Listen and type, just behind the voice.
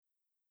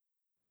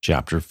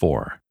Chapter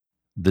 4.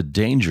 The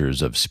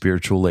Dangers of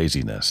Spiritual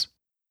Laziness.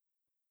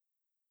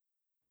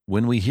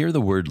 When we hear the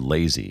word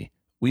lazy,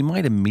 we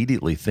might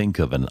immediately think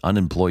of an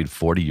unemployed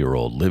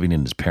 40-year-old living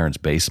in his parents'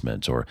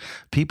 basement or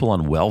people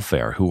on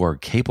welfare who are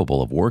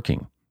capable of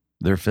working.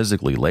 They're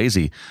physically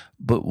lazy,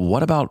 but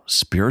what about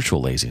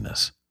spiritual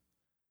laziness?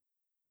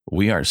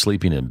 We aren't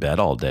sleeping in bed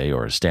all day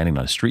or standing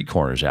on street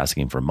corners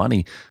asking for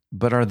money,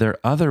 but are there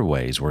other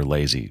ways we're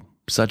lazy,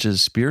 such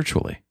as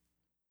spiritually?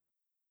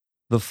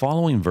 The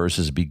following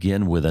verses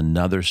begin with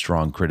another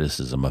strong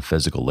criticism of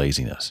physical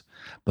laziness,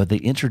 but they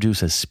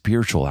introduce a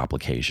spiritual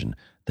application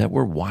that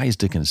we're wise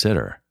to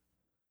consider.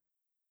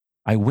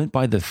 I went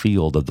by the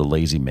field of the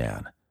lazy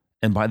man,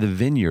 and by the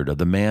vineyard of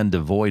the man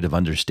devoid of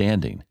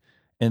understanding,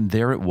 and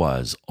there it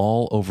was,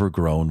 all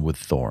overgrown with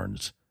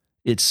thorns.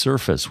 Its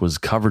surface was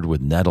covered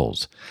with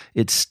nettles,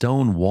 its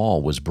stone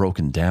wall was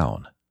broken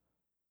down.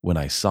 When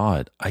I saw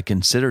it, I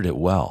considered it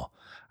well.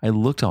 I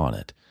looked on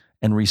it,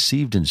 and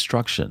received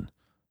instruction.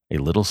 A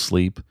little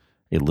sleep,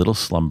 a little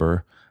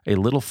slumber, a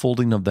little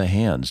folding of the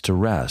hands to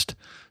rest,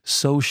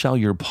 so shall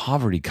your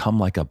poverty come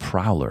like a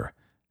prowler,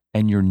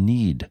 and your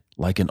need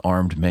like an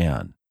armed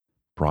man.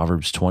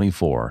 Proverbs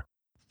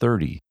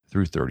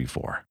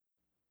 24:30-34.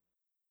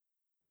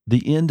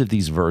 The end of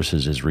these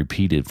verses is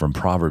repeated from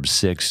Proverbs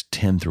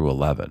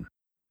 6:10-11.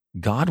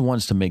 God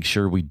wants to make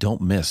sure we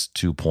don't miss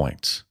 2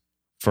 points.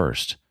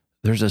 First,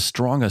 there's a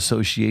strong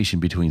association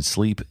between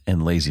sleep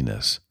and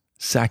laziness.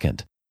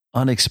 Second,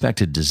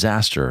 unexpected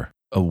disaster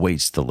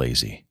awaits the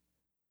lazy.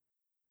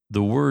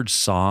 The words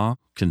saw,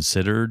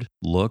 considered,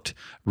 looked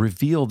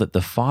reveal that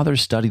the father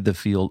studied the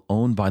field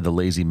owned by the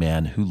lazy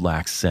man who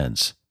lacks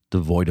sense,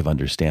 devoid of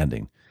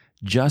understanding,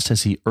 just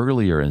as he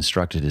earlier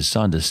instructed his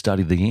son to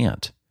study the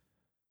ant.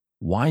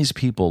 Wise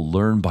people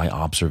learn by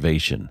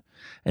observation,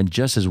 and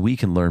just as we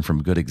can learn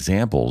from good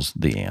examples,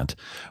 the ant,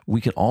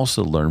 we can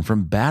also learn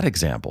from bad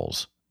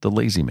examples, the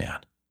lazy man.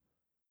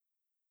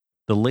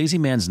 The lazy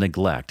man's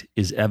neglect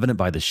is evident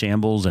by the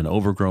shambles and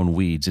overgrown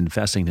weeds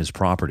infesting his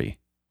property.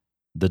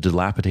 The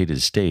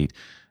dilapidated state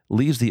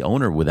leaves the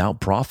owner without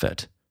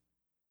profit.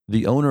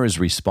 The owner is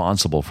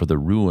responsible for the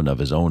ruin of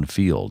his own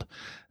field,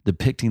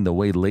 depicting the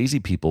way lazy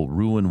people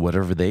ruin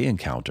whatever they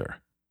encounter.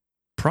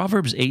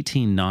 Proverbs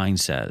 18:9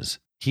 says,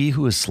 "He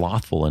who is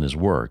slothful in his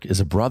work is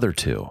a brother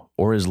to,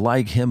 or is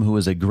like him who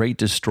is a great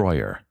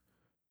destroyer."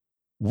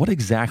 What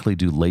exactly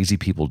do lazy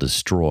people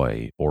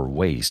destroy or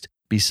waste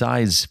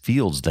besides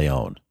fields they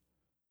own?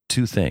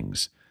 2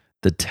 things: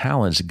 the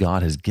talents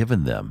God has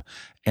given them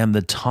and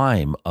the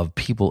time of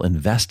people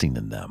investing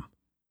in them.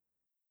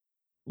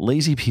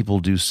 Lazy people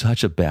do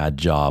such a bad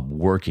job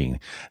working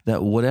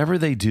that whatever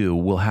they do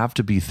will have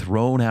to be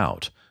thrown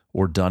out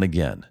or done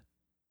again.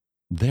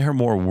 They're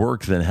more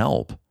work than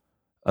help.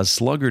 A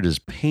sluggard is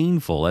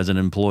painful as an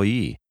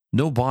employee.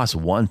 No boss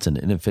wants an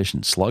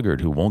inefficient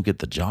sluggard who won't get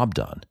the job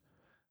done.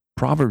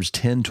 Proverbs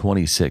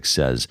 10:26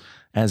 says,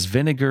 "As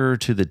vinegar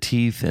to the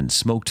teeth and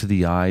smoke to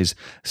the eyes,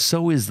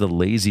 so is the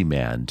lazy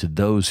man to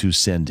those who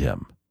send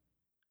him."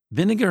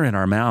 Vinegar in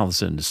our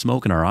mouths and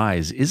smoke in our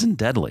eyes isn't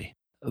deadly,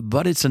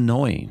 but it's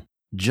annoying,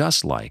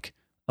 just like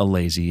a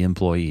lazy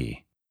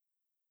employee.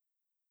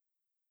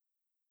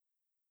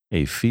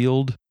 A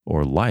field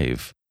or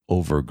life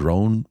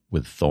overgrown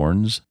with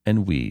thorns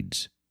and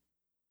weeds.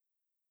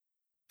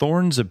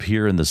 Thorns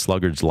appear in the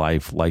sluggard's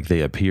life like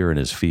they appear in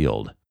his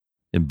field.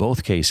 In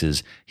both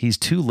cases, he's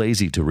too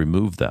lazy to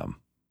remove them.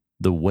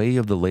 The way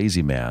of the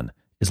lazy man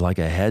is like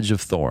a hedge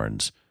of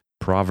thorns.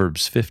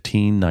 Proverbs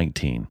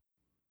 15:19.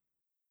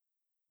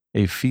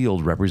 A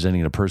field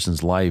representing a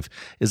person's life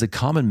is a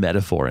common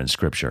metaphor in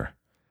Scripture.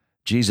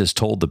 Jesus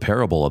told the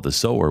parable of the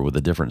sower with the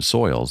different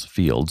soils,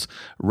 fields,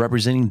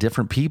 representing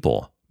different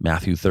people,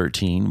 Matthew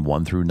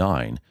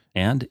 13:1-9,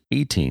 and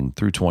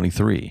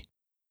 18-23.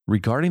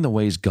 Regarding the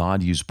ways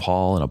God used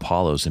Paul and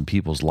Apollos in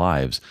people's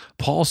lives,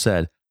 Paul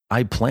said,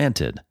 "I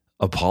planted,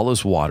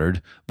 Apollos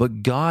watered,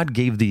 but God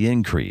gave the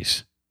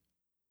increase.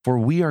 For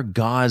we are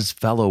God's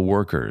fellow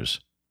workers.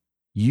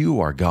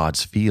 You are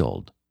God's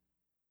field."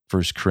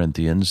 1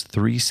 Corinthians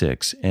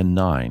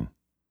 3:6-9.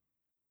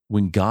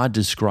 When God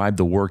described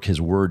the work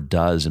His Word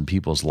does in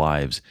people's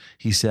lives,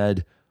 He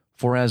said,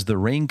 "For as the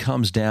rain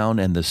comes down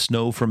and the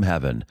snow from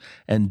heaven,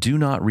 and do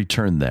not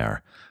return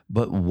there,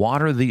 but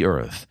water the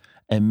earth,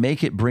 and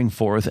make it bring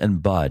forth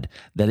and bud,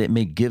 that it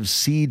may give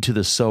seed to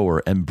the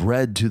sower and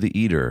bread to the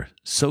eater,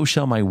 so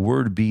shall my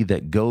word be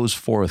that goes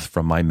forth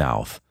from my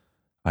mouth."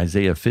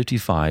 Isaiah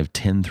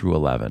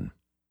 55:10-11.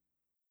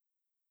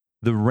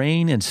 The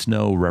rain and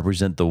snow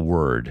represent the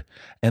word,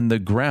 and the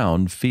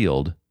ground,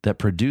 field, that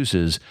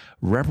produces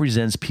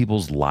represents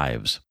people's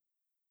lives.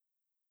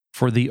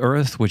 For the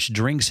earth which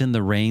drinks in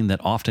the rain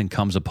that often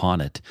comes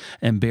upon it,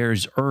 and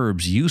bears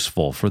herbs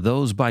useful for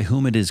those by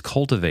whom it is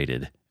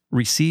cultivated,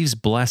 receives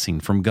blessing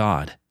from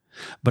God.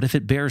 But if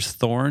it bears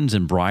thorns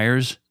and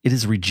briars, it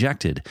is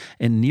rejected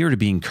and near to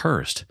being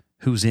cursed,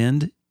 whose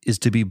end is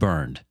to be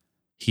burned.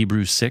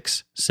 Hebrews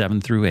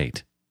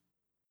 6:7-8.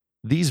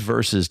 These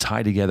verses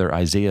tie together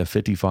Isaiah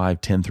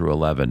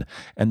 55:10-11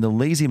 and the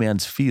lazy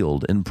man's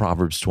field in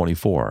Proverbs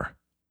 24.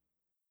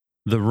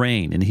 The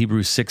rain in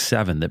Hebrews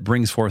 6:7 that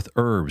brings forth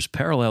herbs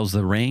parallels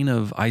the rain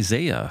of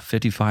Isaiah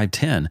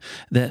 55:10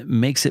 that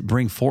makes it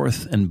bring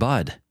forth and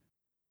bud.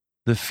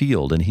 The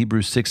field in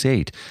Hebrews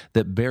 6:8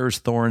 that bears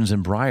thorns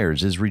and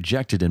briars is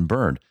rejected and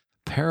burned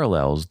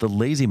parallels the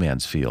lazy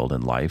man's field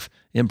in life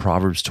in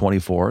Proverbs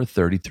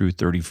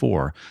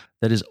 24:30-34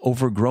 that is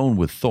overgrown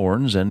with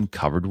thorns and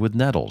covered with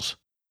nettles.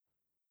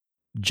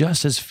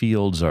 Just as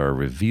fields are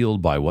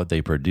revealed by what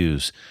they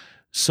produce,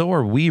 so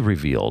are we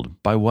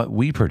revealed by what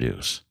we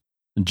produce.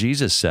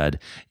 Jesus said,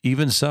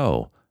 "Even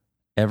so,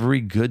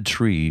 every good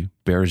tree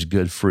bears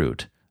good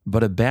fruit,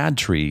 but a bad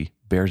tree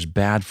bears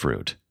bad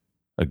fruit.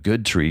 A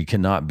good tree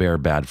cannot bear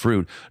bad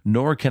fruit,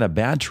 nor can a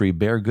bad tree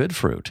bear good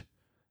fruit.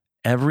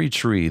 Every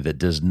tree that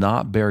does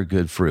not bear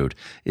good fruit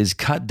is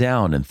cut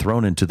down and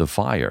thrown into the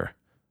fire.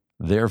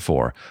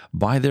 Therefore,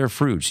 by their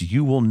fruits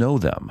you will know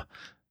them."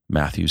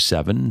 Matthew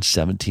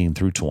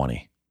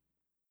 7:17-20.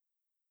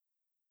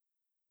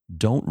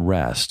 Don't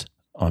rest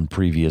on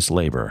previous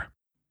labor.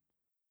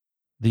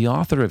 The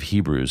author of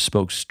Hebrews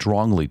spoke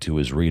strongly to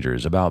his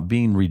readers about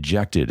being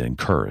rejected and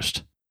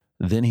cursed.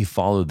 Then he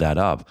followed that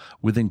up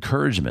with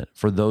encouragement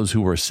for those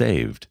who were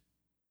saved.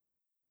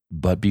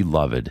 "But,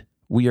 beloved,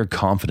 we are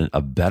confident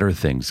of better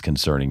things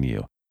concerning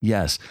you.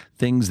 Yes,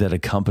 things that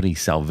accompany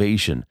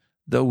salvation,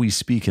 though we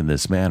speak in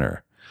this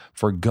manner.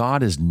 For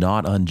God is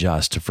not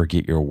unjust to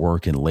forget your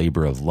work and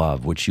labor of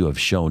love which you have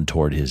shown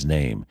toward his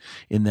name,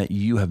 in that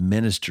you have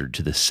ministered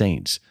to the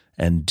saints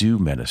and do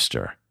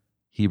minister."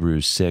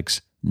 Hebrews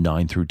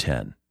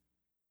 6:9-10.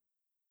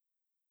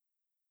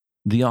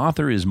 The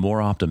author is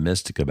more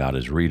optimistic about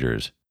his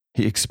readers.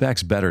 He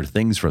expects better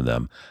things from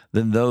them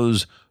than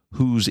those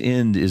whose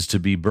end is to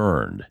be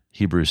burned.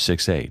 Hebrews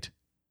 6:8.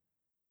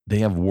 They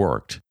have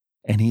worked,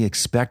 and he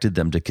expected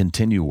them to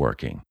continue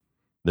working.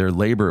 Their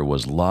labor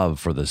was love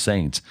for the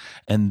saints,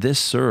 and this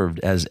served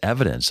as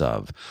evidence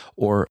of,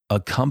 or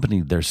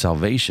accompanied their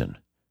salvation.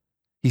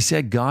 He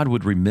said God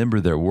would remember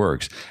their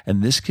works,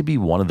 and this could be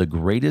one of the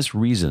greatest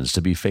reasons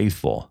to be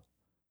faithful.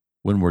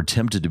 When we're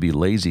tempted to be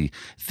lazy,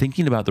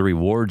 thinking about the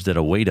rewards that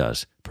await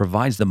us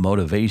provides the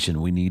motivation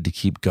we need to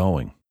keep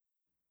going.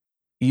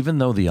 Even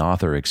though the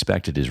author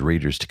expected his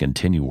readers to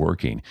continue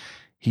working,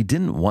 he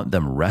didn't want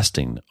them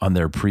resting on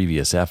their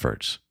previous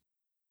efforts.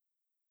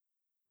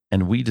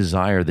 And we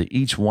desire that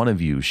each one of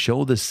you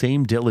show the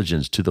same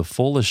diligence to the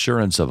full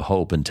assurance of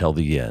hope until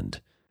the end,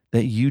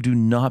 that you do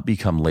not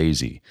become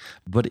lazy,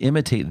 but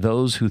imitate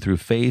those who through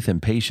faith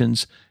and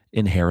patience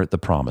inherit the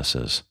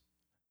promises.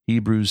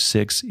 Hebrews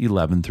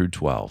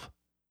 6:11-12.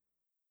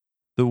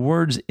 The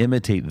words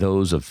imitate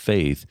those of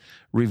faith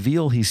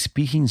reveal he's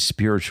speaking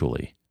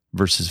spiritually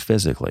versus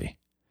physically.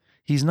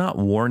 He's not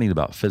warning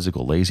about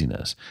physical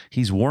laziness.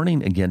 He's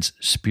warning against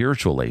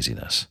spiritual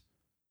laziness.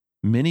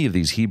 Many of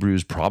these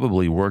Hebrews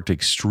probably worked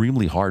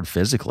extremely hard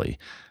physically,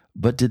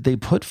 but did they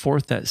put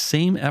forth that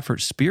same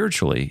effort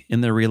spiritually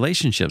in their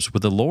relationships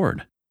with the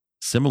Lord?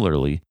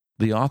 Similarly,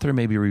 the author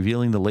may be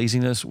revealing the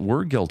laziness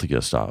we're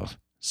guiltiest of,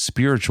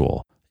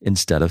 spiritual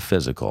instead of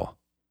physical.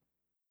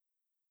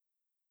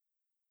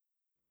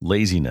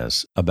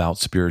 Laziness about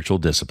spiritual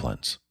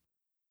disciplines.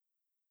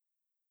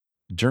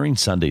 During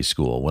Sunday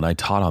school, when I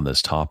taught on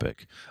this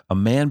topic, a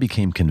man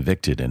became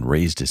convicted and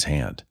raised his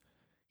hand.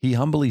 He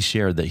humbly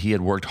shared that he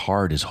had worked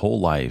hard his whole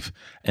life,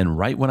 and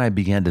right when I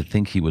began to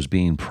think he was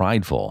being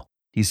prideful,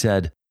 he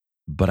said,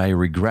 "But I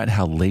regret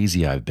how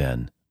lazy I've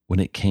been when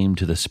it came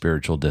to the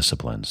spiritual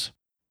disciplines."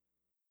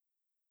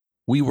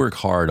 We work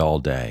hard all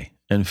day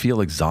and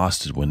feel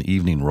exhausted when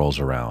evening rolls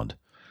around.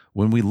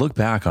 When we look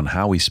back on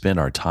how we spent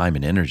our time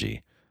and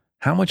energy,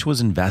 how much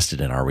was invested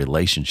in our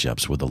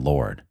relationships with the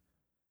Lord?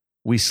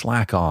 We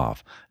slack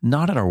off,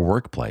 not at our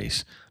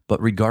workplace,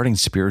 but regarding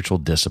spiritual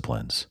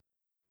disciplines.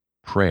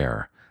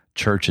 Prayer,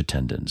 church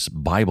attendance,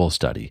 Bible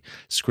study,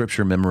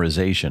 scripture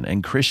memorization,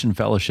 and Christian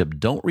fellowship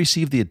don't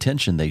receive the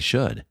attention they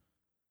should.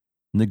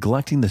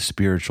 Neglecting the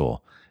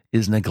spiritual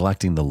is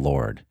neglecting the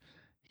Lord.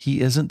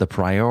 He isn't the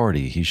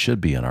priority he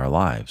should be in our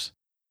lives.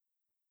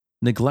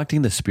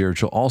 Neglecting the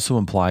spiritual also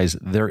implies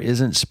there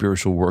isn't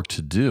spiritual work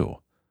to do,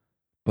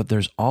 but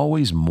there's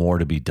always more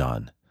to be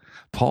done.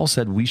 Paul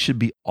said we should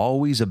be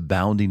always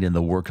abounding in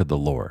the work of the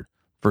Lord,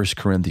 1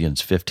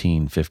 Corinthians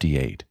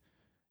 15:58.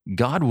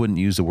 God wouldn't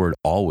use the word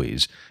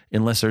always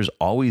unless there's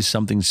always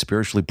something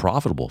spiritually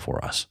profitable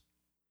for us.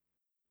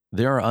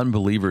 There are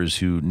unbelievers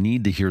who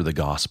need to hear the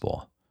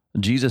gospel.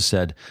 Jesus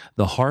said,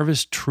 "The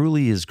harvest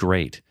truly is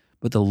great,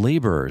 but the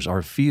laborers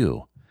are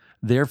few.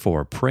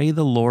 Therefore, pray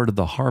the Lord of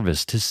the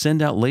harvest to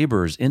send out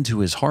laborers into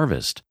his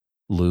harvest."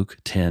 Luke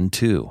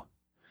 10:2.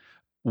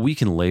 We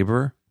can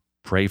labor,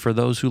 pray for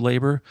those who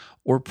labor,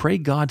 or pray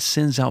God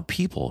sends out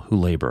people who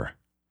labor.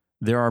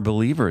 There are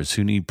believers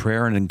who need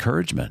prayer and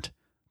encouragement.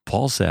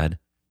 Paul said,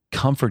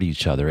 "Comfort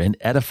each other and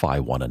edify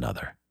one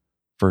another."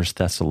 1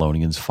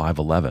 Thessalonians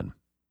 5:11.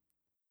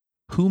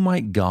 Who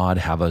might God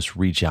have us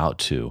reach out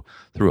to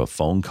through a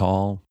phone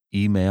call,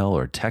 email,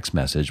 or text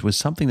message with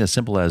something as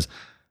simple as,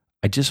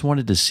 "I just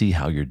wanted to see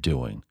how you're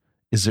doing.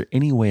 Is there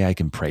any way I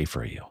can pray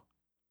for you?"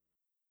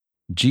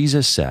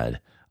 Jesus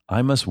said,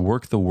 "I must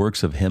work the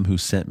works of him who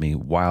sent me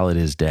while it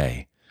is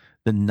day.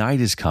 The night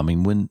is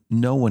coming when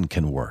no one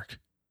can work."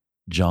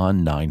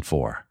 John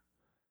 9:4.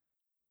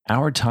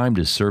 Our time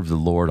to serve the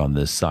Lord on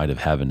this side of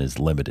heaven is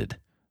limited.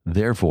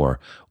 Therefore,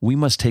 we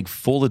must take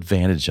full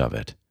advantage of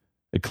it.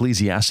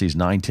 Ecclesiastes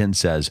 9:10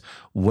 says,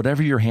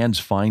 "Whatever your hands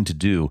find to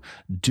do,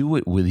 do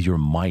it with your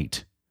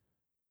might.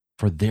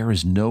 For there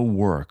is no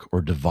work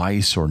or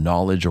device or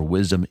knowledge or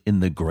wisdom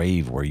in the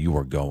grave where you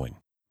are going."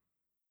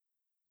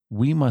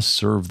 We must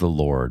serve the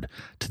Lord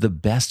to the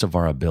best of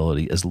our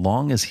ability as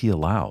long as he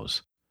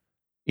allows.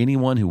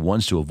 Anyone who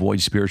wants to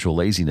avoid spiritual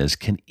laziness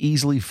can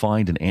easily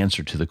find an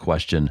answer to the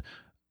question,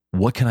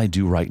 "What can I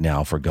do right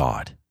now for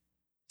God?"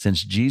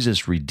 Since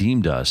Jesus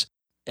redeemed us,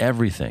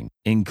 everything,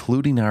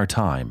 including our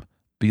time,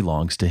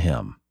 belongs to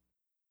him.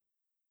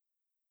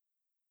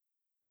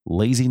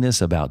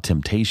 Laziness about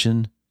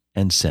temptation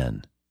and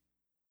sin.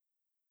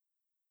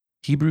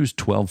 Hebrews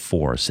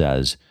 12:4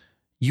 says,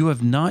 "You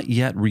have not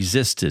yet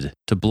resisted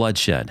to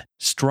bloodshed,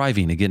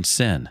 striving against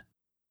sin."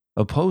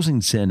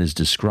 Opposing sin is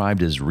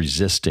described as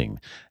resisting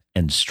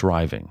and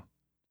striving.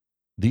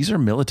 These are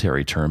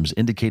military terms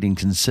indicating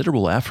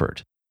considerable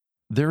effort.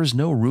 There is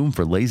no room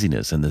for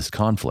laziness in this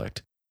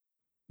conflict.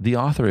 The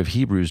author of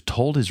Hebrews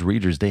told his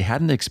readers they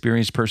hadn't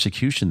experienced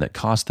persecution that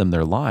cost them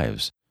their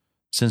lives.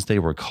 Since they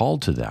were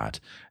called to that,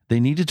 they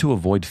needed to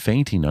avoid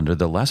fainting under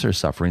the lesser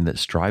suffering that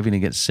striving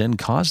against sin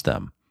caused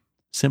them.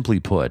 Simply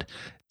put,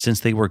 since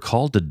they were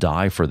called to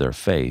die for their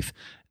faith,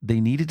 they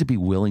needed to be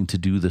willing to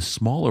do the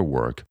smaller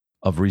work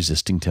of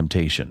resisting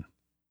temptation.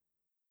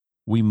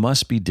 We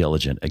must be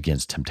diligent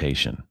against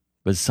temptation,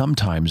 but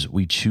sometimes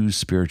we choose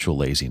spiritual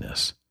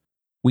laziness.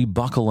 We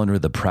buckle under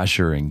the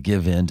pressure and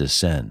give in to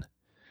sin.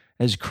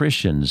 As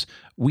Christians,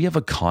 we have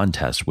a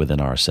contest within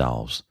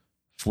ourselves.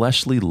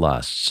 Fleshly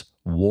lusts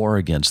war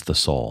against the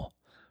soul.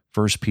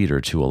 1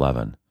 Peter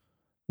 2:11.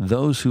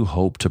 Those who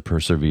hope to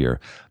persevere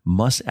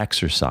must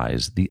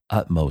exercise the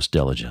utmost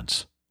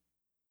diligence.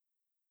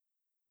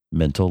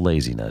 Mental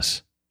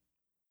laziness.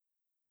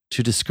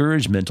 To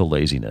discourage mental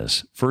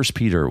laziness, 1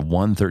 Peter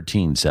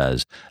 1:13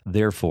 says,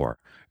 "Therefore,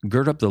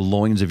 gird up the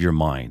loins of your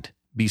mind,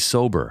 be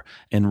sober,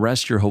 and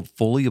rest your hope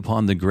fully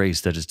upon the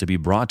grace that is to be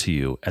brought to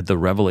you at the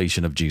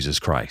revelation of Jesus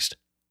Christ."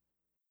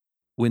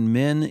 When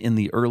men in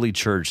the early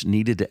church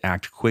needed to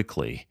act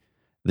quickly,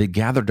 they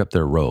gathered up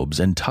their robes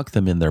and tucked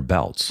them in their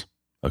belts.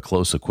 A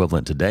close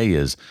equivalent today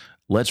is,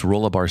 "Let's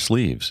roll up our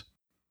sleeves."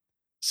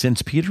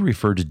 Since Peter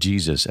referred to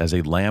Jesus as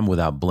a lamb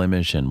without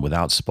blemish and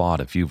without spot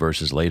a few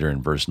verses later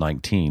in verse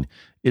 19,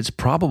 it's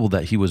probable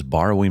that he was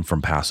borrowing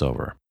from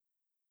Passover.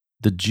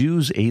 The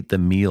Jews ate the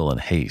meal in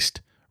haste,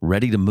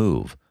 ready to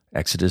move,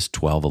 Exodus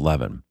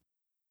 12:11.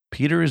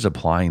 Peter is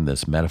applying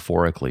this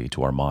metaphorically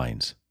to our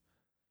minds.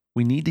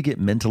 We need to get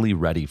mentally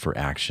ready for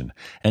action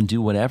and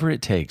do whatever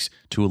it takes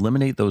to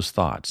eliminate those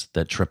thoughts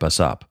that trip us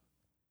up.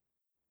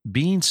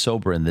 Being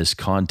sober in this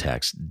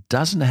context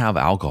doesn't have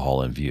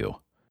alcohol in view.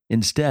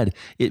 Instead,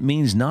 it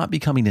means not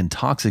becoming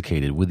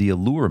intoxicated with the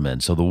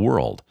allurements of the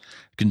world,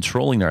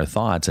 controlling our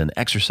thoughts and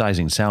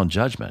exercising sound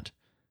judgment.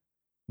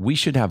 We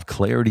should have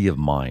clarity of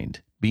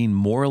mind, being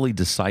morally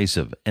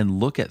decisive, and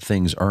look at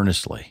things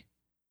earnestly.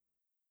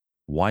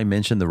 Why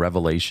mention the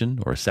revelation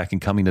or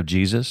second coming of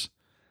Jesus?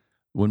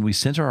 When we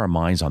center our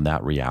minds on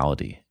that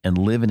reality and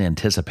live in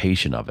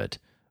anticipation of it,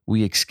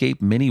 we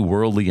escape many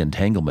worldly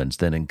entanglements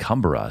that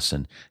encumber us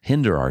and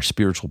hinder our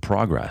spiritual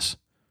progress.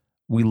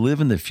 We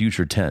live in the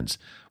future tense,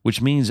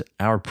 which means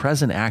our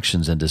present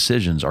actions and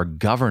decisions are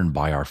governed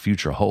by our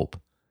future hope.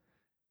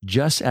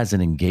 Just as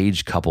an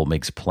engaged couple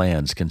makes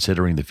plans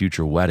considering the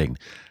future wedding,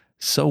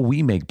 so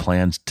we make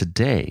plans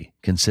today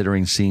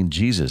considering seeing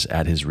Jesus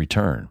at his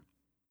return.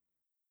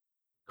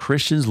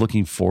 Christians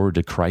looking forward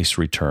to Christ's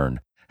return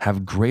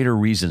have greater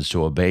reasons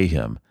to obey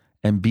him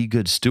and be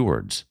good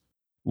stewards.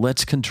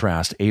 Let's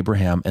contrast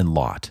Abraham and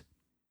Lot.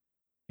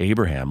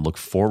 Abraham looked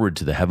forward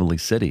to the heavenly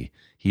city,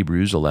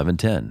 Hebrews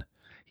 11:10.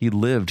 He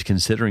lived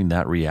considering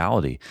that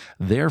reality.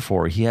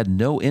 Therefore, he had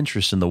no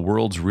interest in the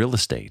world's real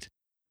estate.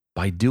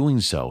 By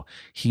doing so,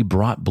 he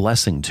brought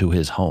blessing to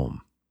his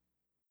home.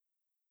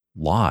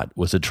 Lot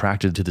was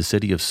attracted to the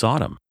city of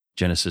Sodom,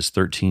 Genesis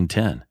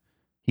 13:10.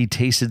 He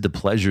tasted the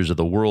pleasures of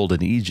the world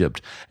in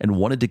Egypt and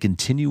wanted to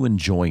continue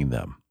enjoying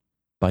them.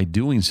 By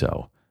doing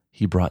so,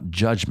 he brought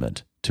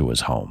judgment to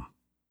his home.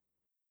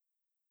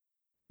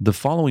 The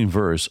following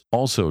verse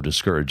also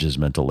discourages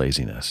mental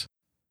laziness.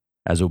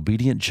 As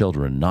obedient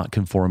children, not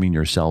conforming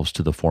yourselves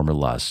to the former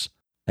lusts,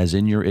 as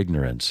in your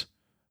ignorance.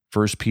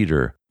 1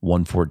 Peter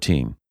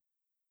 1:14.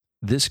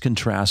 This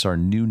contrasts our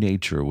new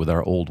nature with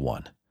our old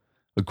one.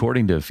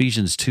 According to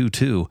Ephesians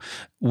 2:2,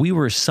 we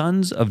were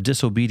sons of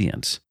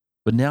disobedience,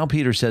 but now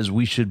Peter says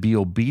we should be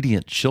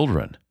obedient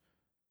children.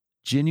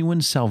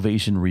 Genuine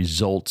salvation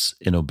results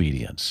in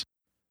obedience.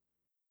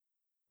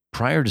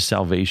 Prior to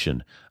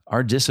salvation,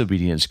 our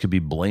disobedience could be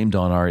blamed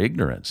on our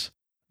ignorance.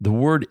 The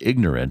word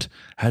ignorant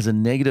has a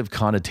negative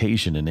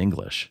connotation in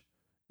English.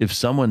 If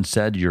someone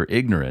said you're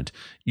ignorant,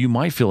 you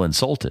might feel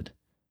insulted.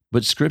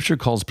 But Scripture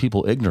calls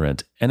people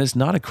ignorant, and it's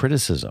not a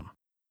criticism.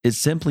 It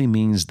simply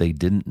means they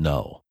didn't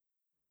know.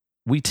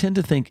 We tend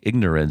to think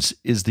ignorance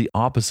is the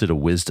opposite of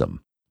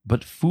wisdom,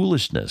 but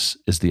foolishness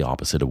is the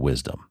opposite of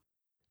wisdom.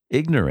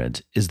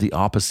 Ignorant is the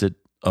opposite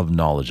of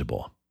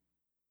knowledgeable.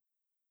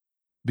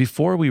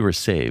 Before we were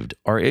saved,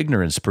 our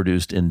ignorance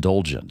produced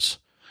indulgence.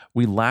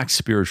 We lacked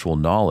spiritual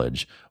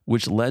knowledge,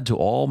 which led to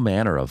all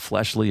manner of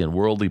fleshly and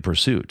worldly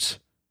pursuits.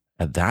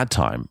 At that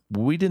time,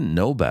 we didn't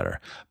know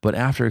better, but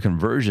after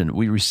conversion,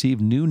 we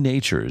received new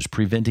natures,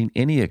 preventing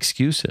any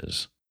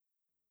excuses.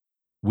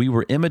 We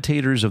were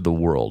imitators of the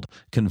world,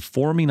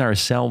 conforming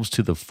ourselves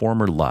to the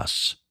former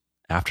lusts.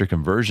 After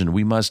conversion,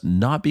 we must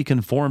not be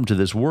conformed to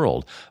this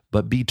world,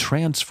 but be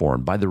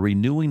transformed by the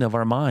renewing of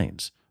our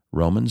minds.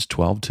 Romans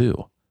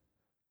 12:2.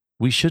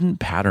 We shouldn't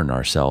pattern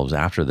ourselves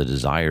after the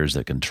desires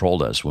that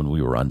controlled us when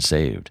we were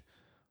unsaved.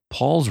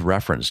 Paul's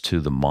reference to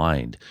the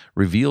mind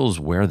reveals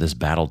where this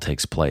battle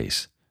takes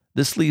place.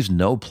 This leaves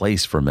no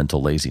place for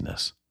mental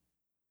laziness.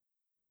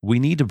 We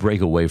need to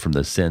break away from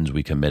the sins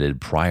we committed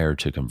prior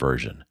to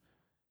conversion.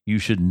 You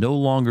should no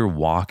longer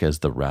walk as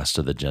the rest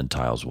of the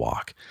Gentiles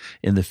walk,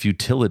 in the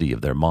futility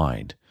of their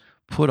mind.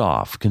 Put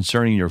off,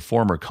 concerning your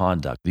former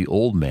conduct, the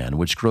old man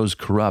which grows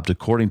corrupt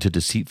according to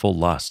deceitful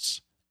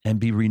lusts, and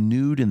be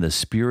renewed in the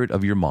spirit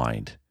of your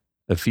mind.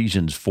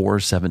 Ephesians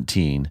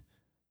 4:17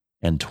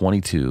 and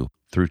 22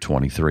 through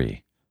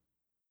 23.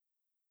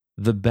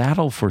 The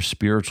battle for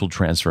spiritual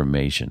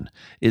transformation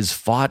is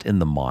fought in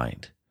the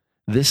mind.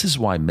 This is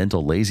why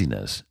mental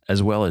laziness,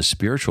 as well as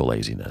spiritual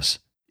laziness,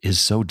 is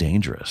so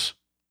dangerous.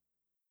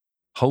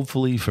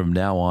 Hopefully, from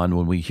now on,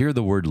 when we hear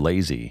the word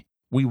lazy,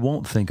 we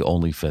won't think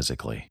only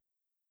physically.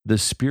 The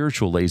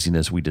spiritual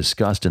laziness we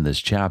discussed in this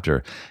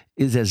chapter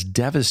is as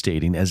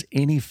devastating as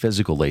any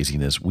physical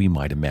laziness we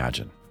might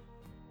imagine.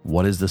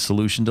 What is the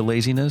solution to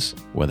laziness,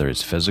 whether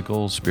it's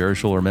physical,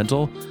 spiritual, or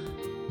mental?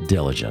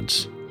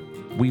 Diligence.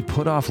 We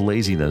put off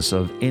laziness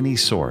of any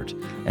sort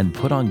and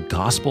put on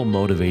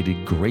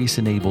gospel-motivated,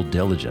 grace-enabled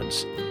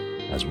diligence,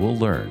 as we'll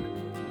learn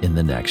in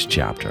the next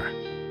chapter.